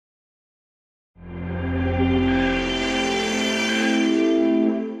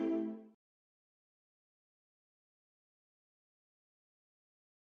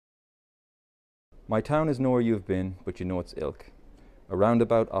My town is nowhere you've been, but you know its ilk. A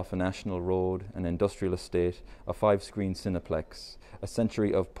roundabout off a national road, an industrial estate, a 5-screen cineplex, a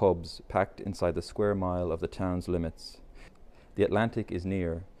century of pubs packed inside the square mile of the town's limits. The Atlantic is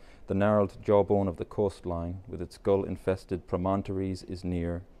near. The gnarled jawbone of the coastline, with its gull-infested promontories, is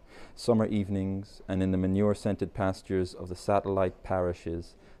near. Summer evenings, and in the manure-scented pastures of the satellite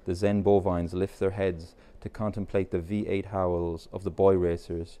parishes, the Zen bovines lift their heads to contemplate the V8 howls of the boy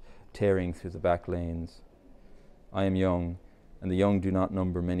racers tearing through the back lanes. I am young, and the young do not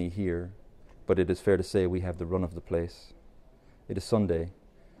number many here, but it is fair to say we have the run of the place. It is Sunday.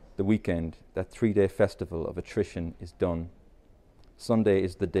 The weekend, that 3-day festival of attrition, is done. Sunday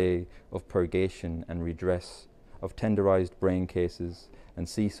is the day of purgation and redress, of tenderized brain cases and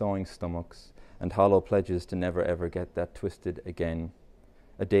seesawing stomachs and hollow pledges to never ever get that twisted again.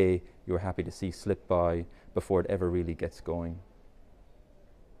 A day you are happy to see slip by before it ever really gets going.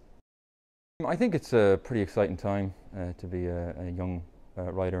 I think it's a pretty exciting time to be a young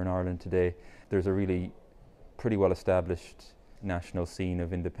writer in Ireland today. There's a really pretty well established national scene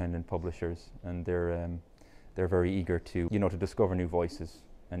of independent publishers, and they're very eager to discover new voices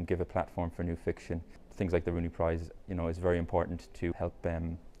and give a platform for new fiction. Things like the Rooney Prize, is very important to help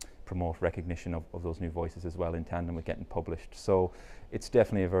promote recognition of those new voices as well, in tandem with getting published. So it's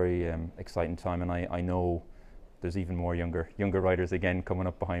definitely a very exciting time, and I know there's even more younger writers again coming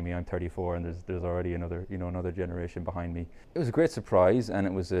up behind me. I'm 34, and there's already another generation behind me. It was a great surprise, and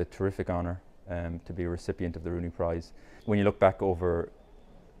it was a terrific honour to be a recipient of the Rooney Prize. When you look back over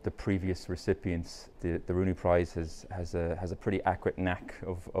the previous recipients, the Rooney Prize has a pretty accurate knack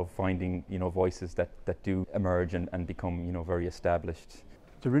of finding voices that do emerge and become very established.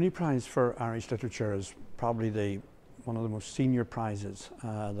 The Rooney Prize for Irish Literature is probably one of the most senior prizes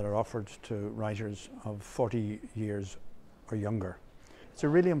that are offered to writers of 40 years or younger. It's a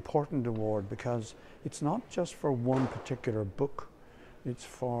really important award because it's not just for one particular book. It's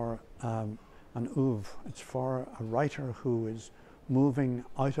for an oeuvre. It's for a writer who is moving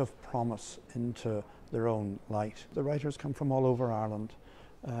out of promise into their own light. The writers come from all over Ireland,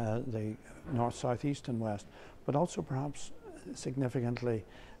 the north, south, east and west, but also perhaps significantly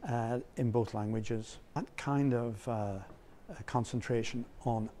in both languages. That kind of concentration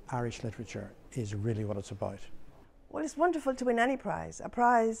on Irish literature is really what it's about. Well, it's wonderful to win any prize. A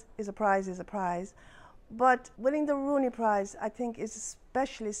prize is a prize is a prize, but winning the Rooney Prize, I think, is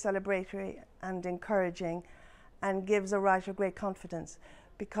especially celebratory and encouraging, and gives a writer great confidence,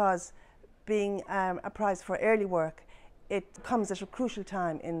 because being a prize for early work, it comes at a crucial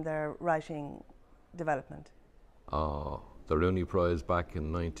time in their writing development. The Rooney Prize back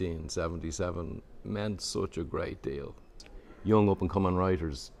in 1977 meant such a great deal. Young up-and-coming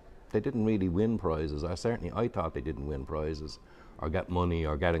writers, they didn't really win prizes. I thought they didn't win prizes or get money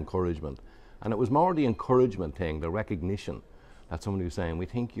or get encouragement. And it was more the encouragement thing, the recognition, that somebody was saying, we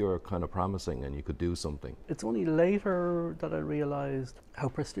think you're kind of promising and you could do something. It's only later that I realised how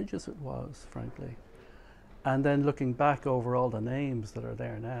prestigious it was, frankly. And then looking back over all the names that are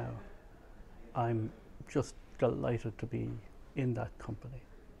there now, I'm just delighted to be in that company.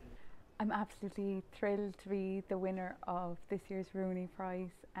 I'm absolutely thrilled to be the winner of this year's Rooney Prize.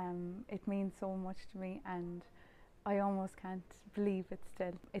 It means so much to me, and I almost can't believe it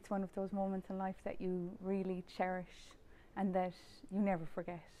still. It's one of those moments in life that you really cherish and that you never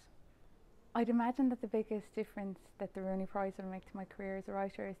forget. I'd imagine that the biggest difference that the Rooney Prize will make to my career as a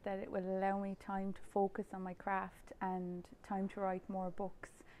writer is that it will allow me time to focus on my craft and time to write more books,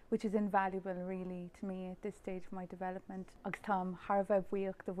 which is invaluable really to me at this stage of my development. Agus Tom Harveh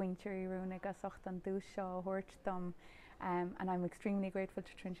Buíoch the Winchery Rooney Gasocht an Dúshaw Hortdom, and I'm extremely grateful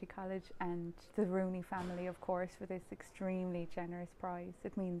to Trinity College and the Rooney family, of course, for this extremely generous prize.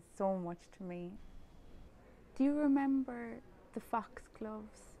 It means so much to me. Do you remember the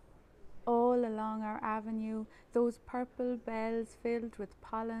foxgloves all along our avenue, those purple bells filled with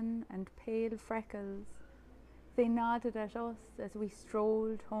pollen and pale freckles? They nodded at us as we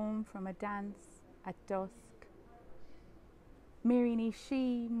strolled home from a dance at dusk. Miri ni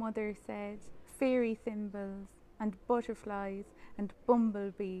she, mother said, fairy thimbles and butterflies and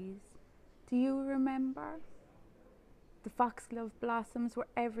bumblebees. Do you remember? The foxglove blossoms were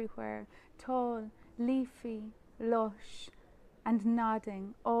everywhere, tall, leafy, lush, and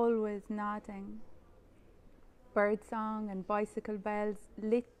nodding, always nodding. Birdsong and bicycle bells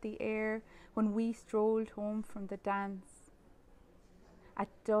lit the air when we strolled home from the dance. At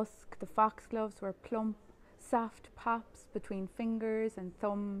dusk, the foxgloves were plump, soft pops between fingers and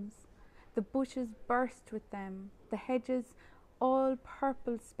thumbs. The bushes burst with them, the hedges all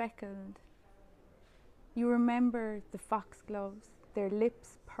purple speckled. You remember the foxgloves, their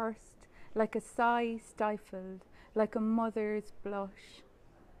lips pursed like a sigh stifled, like a mother's blush.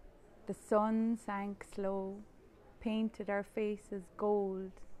 The sun sank slow, painted our faces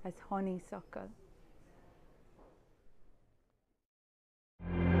gold as honeysuckle.